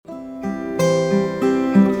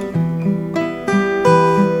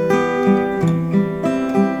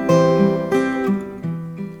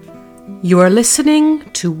You are listening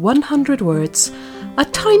to 100 Words, a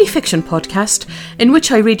tiny fiction podcast in which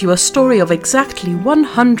I read you a story of exactly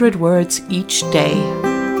 100 words each day.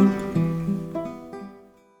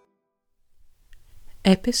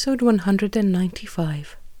 Episode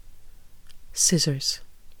 195. Scissors.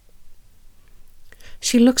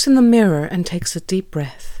 She looks in the mirror and takes a deep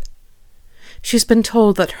breath. She's been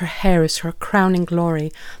told that her hair is her crowning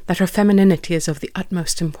glory, that her femininity is of the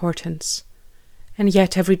utmost importance. And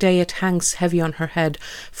yet every day it hangs heavy on her head,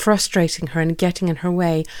 frustrating her and getting in her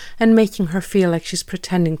way, and making her feel like she's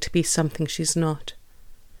pretending to be something she's not.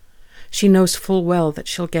 She knows full well that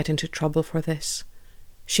she'll get into trouble for this.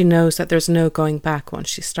 She knows that there's no going back once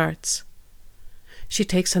she starts. She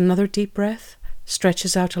takes another deep breath,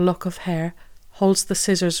 stretches out a lock of hair, holds the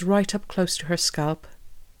scissors right up close to her scalp,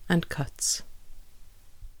 and cuts.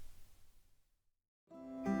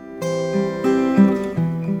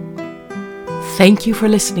 Thank you for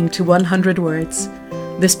listening to 100 Words.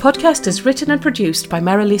 This podcast is written and produced by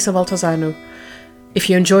Marilisa Valtazano. If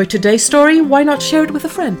you enjoyed today's story, why not share it with a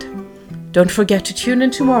friend? Don't forget to tune in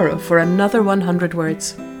tomorrow for another 100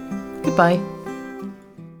 Words. Goodbye.